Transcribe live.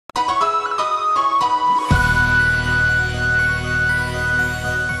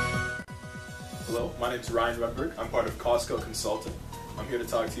name's Ryan Rudberg. I'm part of Costco Consulting. I'm here to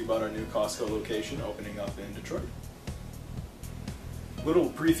talk to you about our new Costco location opening up in Detroit. Little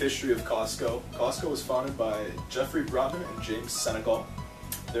brief history of Costco. Costco was founded by Jeffrey Brotman and James Senegal.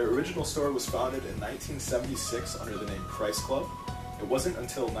 Their original store was founded in 1976 under the name Price Club. It wasn't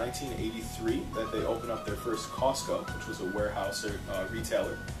until 1983 that they opened up their first Costco, which was a warehouse or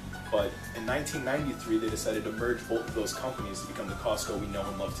retailer. But in 1993, they decided to merge both of those companies to become the Costco we know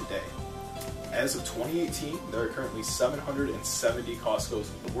and love today. As of 2018, there are currently 770 Costcos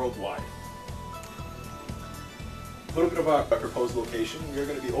worldwide. A little bit about our proposed location. We are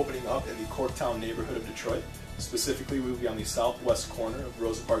going to be opening up in the Corktown neighborhood of Detroit. Specifically, we will be on the southwest corner of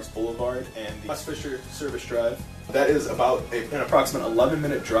Rosa Parks Boulevard and the West Fisher Service Drive. That is about an approximate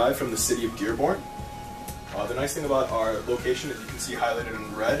 11-minute drive from the city of Dearborn. The nice thing about our location, as you can see highlighted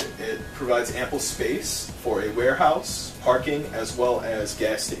in red, it provides ample space for a warehouse, parking, as well as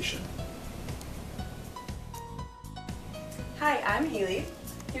gas station. Hi, I'm Haley.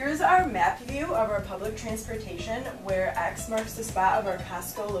 Here's our map view of our public transportation where X marks the spot of our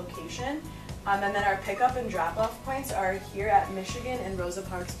Costco location. And then our pickup and drop-off points are here at Michigan and Rosa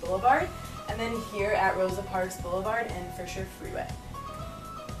Parks Boulevard, and then here at Rosa Parks Boulevard and Fisher Freeway.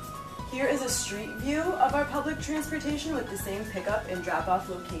 Here is a street view of our public transportation with the same pickup and drop-off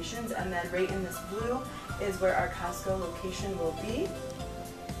locations, and then right in this blue is where our Costco location will be.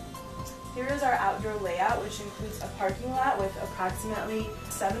 Here is our outdoor layout, which includes a parking lot with approximately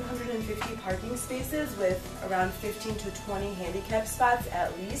 750 parking spaces with around 15 to 20 handicap spots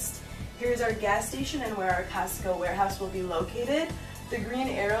at least. Here's our gas station and where our Costco warehouse will be located. The green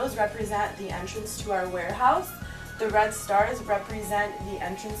arrows represent the entrance to our warehouse. The red stars represent the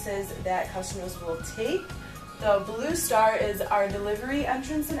entrances that customers will take. The blue star is our delivery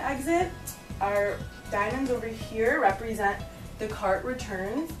entrance and exit. Our diamonds over here represent the cart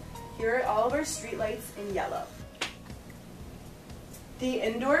returns. Here are all of our street lights in yellow. The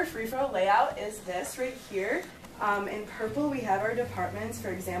indoor free-flow layout is this right here. In purple we have our departments. For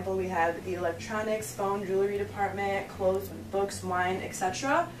example, we have the electronics, phone, jewelry department, clothes, books, wine,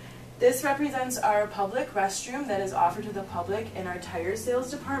 etc. This represents our public restroom that is offered to the public in our tire sales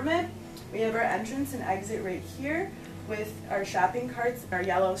department. We have our entrance and exit right here with our shopping carts, our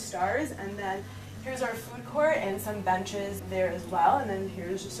yellow stars, and then here's our food court and some benches there as well, and then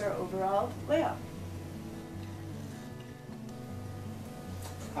here's just our overall layout.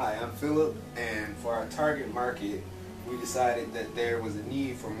 Hi, I'm Philip, and for our target market, we decided that there was a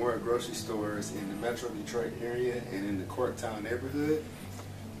need for more grocery stores in the Metro Detroit area and in the Corktown neighborhood.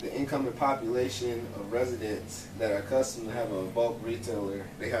 The incoming population of residents that are accustomed to have a bulk retailer,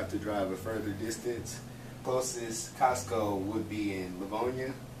 they have to drive a further distance. Closest Costco would be in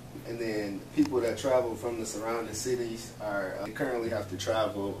Livonia. And then people that travel from the surrounding cities they currently have to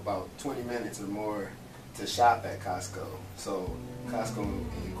travel about 20 minutes or more to shop at Costco. So Costco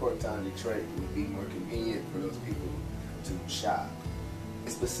in Corktown, Detroit would be more convenient for those people to shop.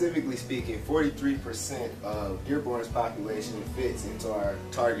 Specifically speaking, 43% of Dearborn's population fits into our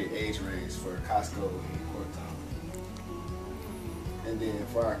target age range for Costco in Corktown. And then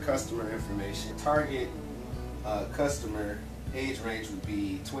for our customer information, target customer age range would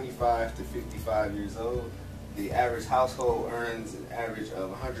be 25 to 55 years old. The average household earns an average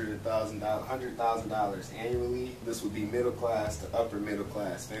of $100,000 annually. This would be middle class to upper middle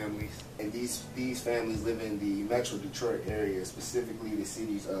class families. And these families live in the Metro Detroit area, specifically the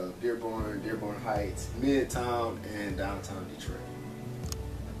cities of Dearborn, Dearborn Heights, Midtown, and downtown Detroit.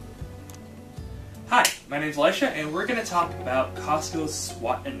 Hi, my name is Elisha, and we're going to talk about Costco's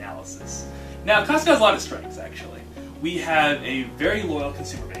SWOT analysis. Now, Costco has a lot of strengths, actually. We have a very loyal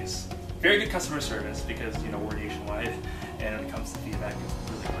consumer base, very good customer service because, you know, we're nationwide, and when it comes to feedback, it's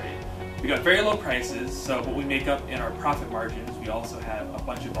really great. We got very low prices, so what we make up in our profit margins, we also have a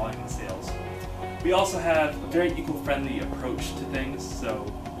bunch of volume in sales. We also have a very eco-friendly approach to things, so,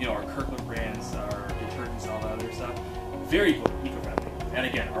 you know, our Kirkland brands, our detergents, all that other stuff, very eco-friendly, and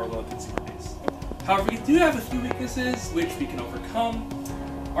again, our loyal consumer base. However, we do have a few weaknesses which we can overcome.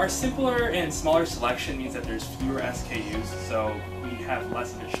 Our simpler and smaller selection means that there's fewer SKUs, so we have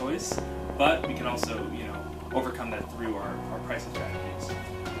less of a choice, but we can also, you know, overcome that through our pricing strategies.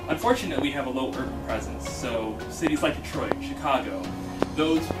 Unfortunately, we have a low urban presence, so cities like Detroit, Chicago,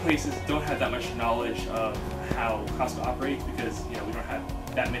 those places don't have that much knowledge of how Costco operates because, you know, we don't have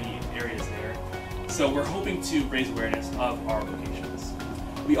that many areas there. So we're hoping to raise awareness of our locations.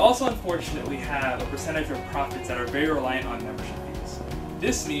 We also, unfortunately, have a percentage of profits that are very reliant on membership fees.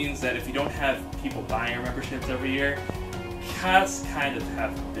 This means that if you don't have people buying our memberships every year, costs kind of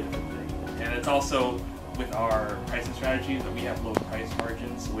have a bit of a thing. And it's also with our pricing strategies that we have low price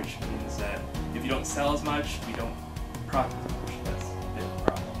margins, which means that if you don't sell as much, we don't profit as much. That's a bit of a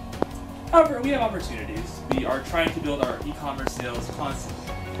problem. However, we have opportunities. We are trying to build our e-commerce sales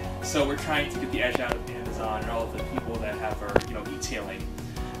constantly. So we're trying to get the edge out of Amazon and all of the people that have our e-tailing.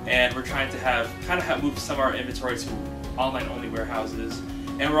 And we're trying to move some of our inventory to online-only warehouses.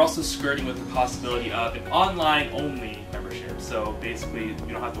 And we're also skirting with the possibility of an online-only membership. So basically, you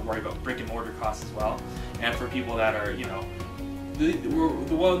don't have to worry about brick-and-mortar costs as well. And for people that are,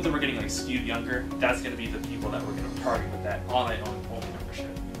 the ones that we're getting skewed younger, that's going to be the people that we're going to target with that online-only membership.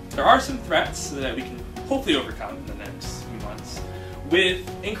 There are some threats that we can hopefully overcome in the next few months. With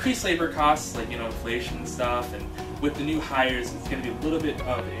increased labor costs, like inflation and stuff, and with the new hires, it's going to be a little bit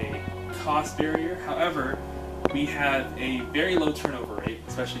of a cost barrier. However, we have a very low turnover rate,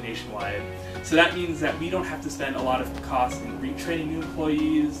 especially nationwide. So that means that we don't have to spend a lot of costs in retraining new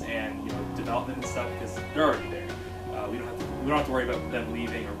employees and development and stuff because they're already there. We don't have to worry about them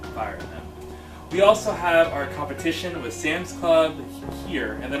leaving or firing them. We also have our competition with Sam's Club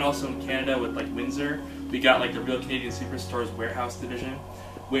here, and then also in Canada with Windsor. We got the Real Canadian Superstore's warehouse division,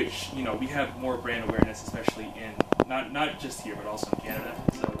 which we have more brand awareness, especially in not just here but also in Canada.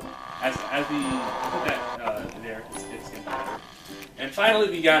 So as we put that there, it's going to be better. And finally,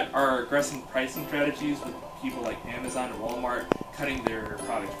 we got our aggressive pricing strategies with people like Amazon and Walmart cutting their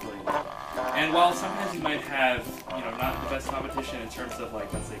products really low. And while sometimes you might have not the best competition in terms of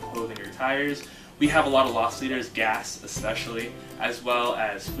let's say clothing or tires, we have a lot of loss leaders, gas especially, as well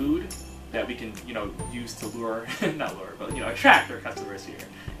as food that we can use to lure, not lure, but attract our customers here.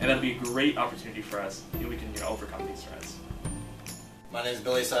 And that'll be a great opportunity for us, and we can overcome these threats. My name is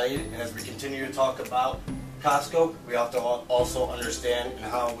Billy Saeed, and as we continue to talk about Costco, we have to also understand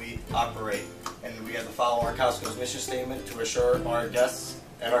how we operate. And we have to follow our Costco's mission statement to assure our guests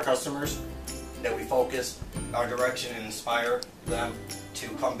and our customers that we focus our direction and inspire them to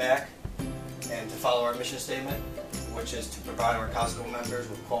come back and to follow our mission statement, which is to provide our Costco members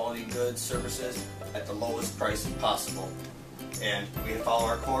with quality goods, services at the lowest price possible. And we follow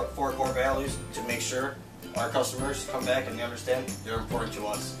our four core values to make sure our customers come back and they understand they're important to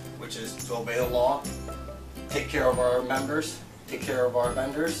us, which is to obey the law, take care of our members, take care of our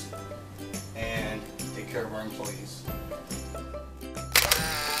vendors, and take care of our employees.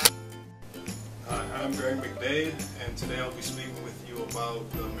 Hi, I'm Greg McDade, and today I'll be speaking with you about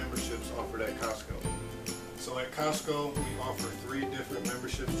the memberships offered at Costco. So at Costco, we offer 3 different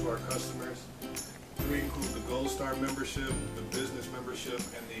memberships to our customers. 3 include the Gold Star membership, the Business membership,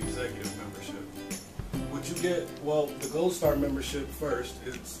 and the Executive membership. What you get, well, the Gold Star membership first,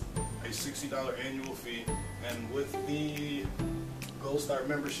 it's a $60 annual fee, and with the Gold Star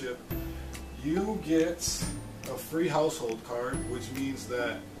membership, you get a free household card, which means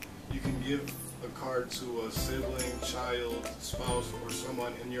that you can give a card to a sibling, child, spouse, or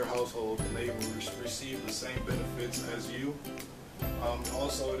someone in your household, and they will receive the same benefits as you.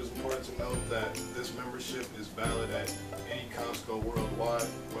 Also, it is important to note that this membership is valid at any Costco worldwide,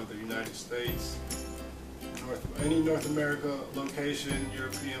 whether United States, any North America location,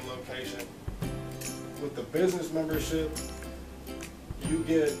 European location. With the Business membership, you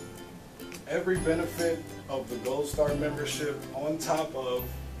get every benefit of the Gold Star membership on top of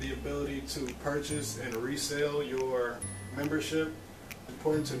the ability to purchase and resell your membership. It's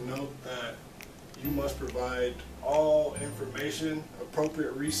important to note that you must provide all information,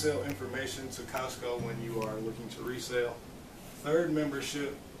 appropriate resale information to Costco when you are looking to resell. Third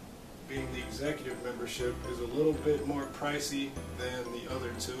membership, being the Executive membership, is a little bit more pricey than the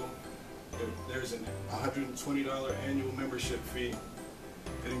other 2. There's an $120 annual membership fee.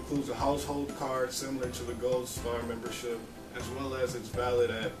 It includes a household card similar to the Gold Star membership, as well as it's valid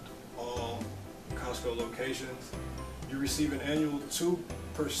at all Costco locations. You receive an annual 2%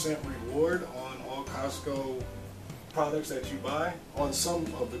 reward on all Costco products that you buy, on some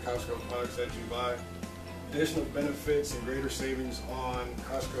of the Costco products that you buy. Additional benefits and greater savings on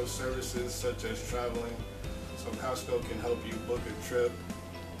Costco services such as traveling. So Costco can help you book a trip,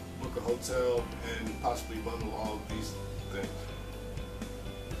 book a hotel, and possibly bundle all of these things.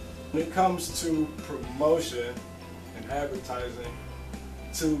 When it comes to promotion and advertising,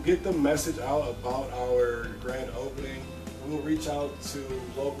 to get the message out about our grand opening, we will reach out to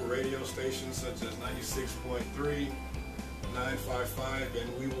local radio stations such as 96.3, 955,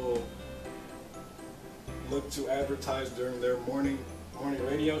 and we will look to advertise during their morning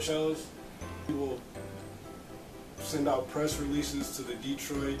radio shows. We will send out press releases to the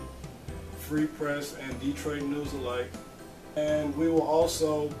Detroit Free Press and Detroit News alike. And we will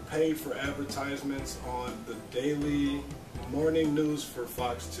also pay for advertisements on the daily morning news for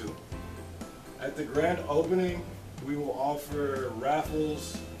Fox 2. At the grand opening, we will offer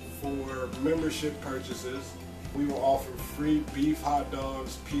raffles for membership purchases. We will offer free beef hot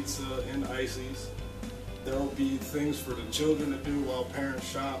dogs, pizza, and ices. There will be things for the children to do while parents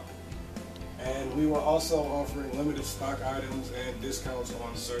shop. And we will also offering limited stock items and discounts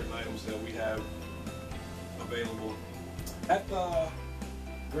on certain items that we have available. At the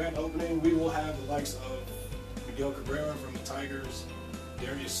grand opening, we will have the likes of Miguel Cabrera from the Tigers,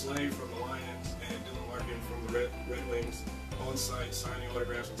 Darius Slay from the Lions, and Dylan Larkin from the Red Wings on site signing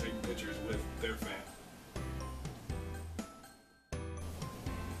autographs and taking pictures with their fans.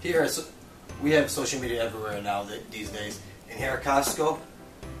 Here, we have social media everywhere now these days. And here at Costco,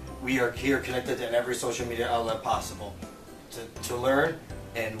 we are here connected in every social media outlet possible to learn.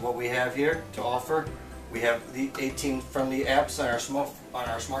 And what we have here to offer, we have the 18-friendly apps on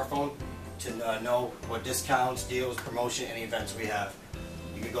our smartphone to know what discounts, deals, promotion, and events we have.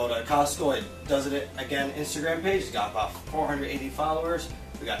 You can go to Costco. It does it again. Instagram page. It's got about 480 followers.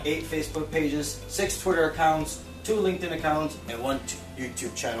 We got 8 Facebook pages, 6 Twitter accounts, 2 LinkedIn accounts, and 1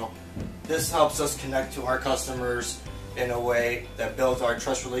 YouTube channel. This helps us connect to our customers in a way that builds our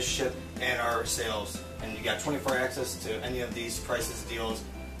trust relationship and our sales. And you got 24 access to any of these prices, deals,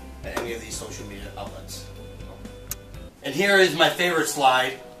 and any of these social media outlets. And here is my favorite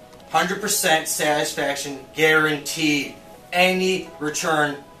slide. 100% satisfaction guaranteed. Any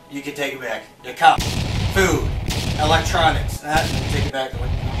return, you can take it back. Your cup, food, electronics. You can take it back.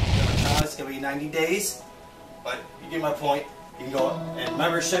 Electronics can be 90 days, but you get my point. You can go and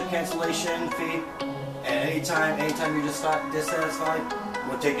membership cancellation fee, and anytime you're dissatisfied,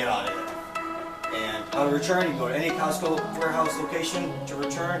 we'll take it out of it. And how to return, you can go to any Costco warehouse location to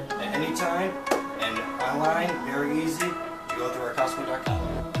return at any time, and online, very easy. You go through our Costco.com.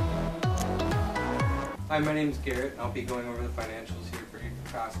 Hi, my name is Garrett. I'll be going over the financials here for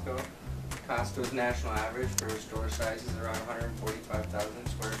Costco. Costco's national average for store size is around 145,000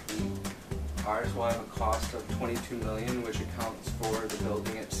 square feet. Ours will have a cost of $22 million, which accounts for the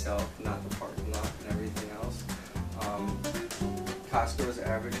building itself, not the parking lot and everything else. Costco's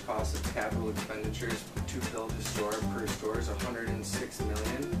average cost of capital expenditures to build a store per store is $106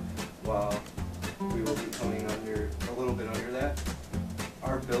 million, while we will be coming under a little bit under that.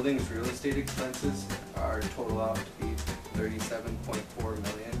 Our building's real estate expenses are total out to be $37.4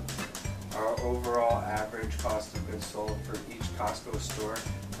 million. Our overall average cost of goods sold for each Costco store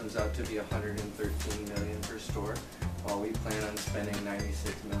comes out to be $113 million per store, while we plan on spending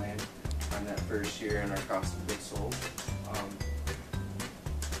 $96 million on that first year in our cost of goods sold.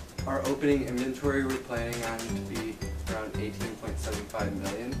 Our opening inventory we're planning on to be around $18.75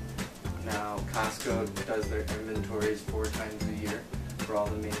 million. Now Costco does their inventories 4 times a year for all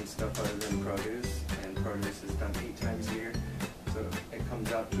the main stuff other than produce, and produce is done 8 times a year. So it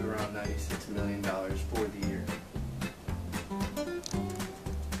comes out to around $96 million for the year.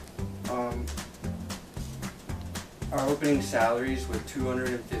 Our opening salaries with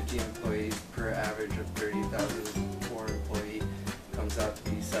 250 employees per average of $30,000 per employee comes out to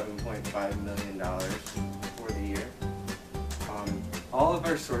be $7.5 million for the year. All of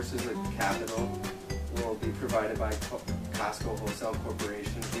our sources of capital will be provided by Costco Wholesale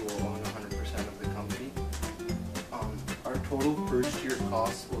Corporation, who will own 100% of the company. Our total first year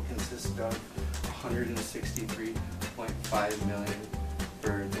costs will consist of $163.5 million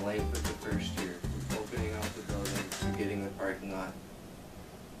for the length of the first year, from opening up the building to getting the parking lot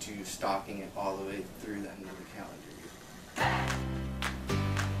to stocking it all the way through the end of the calendar year.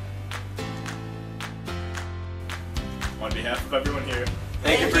 On behalf of everyone here,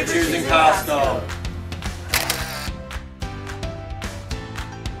 Thank you for choosing Costco.